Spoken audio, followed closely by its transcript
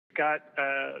got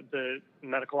the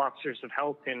medical officers of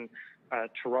health in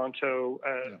Toronto,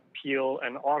 Peel,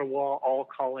 and Ottawa all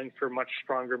calling for much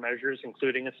stronger measures,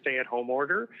 including a stay-at-home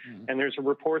order. And there's a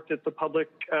report that the Public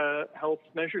Health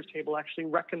Measures Table actually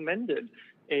recommended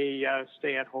a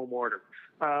stay-at-home order.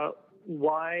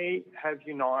 Why have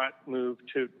you not moved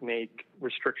to make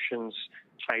restrictions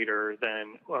tighter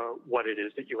than what it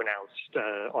is that you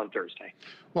announced on Thursday?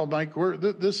 Well, Mike,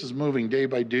 this is moving day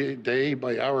by day,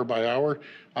 by hour.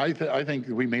 I think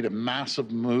we made a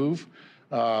massive move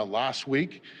last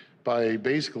week by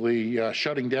basically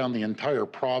shutting down the entire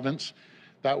province.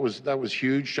 That was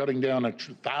huge, shutting down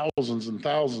thousands and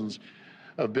thousands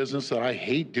of business that I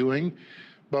hate doing.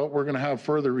 But we're going to have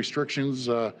further restrictions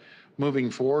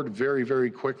moving forward very, very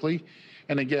quickly.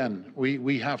 And again,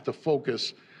 we have to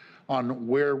focus on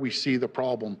where we see the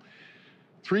problem.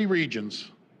 3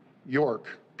 regions,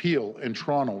 York, Peel, and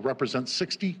Toronto, represent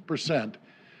 60%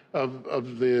 of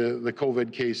the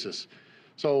COVID cases.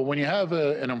 So when you have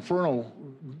an inferno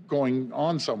going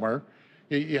on somewhere,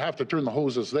 you have to turn the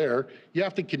hoses there. You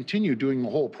have to continue doing the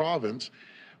whole province,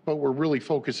 but we're really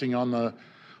focusing on the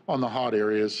hot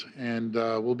areas, and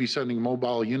we'll be sending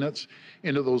mobile units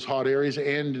into those hot areas and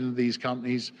into these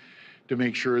companies to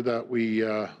make sure that we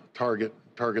target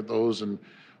those. And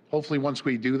hopefully once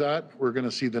we do that, we're going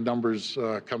to see the numbers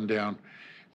come down.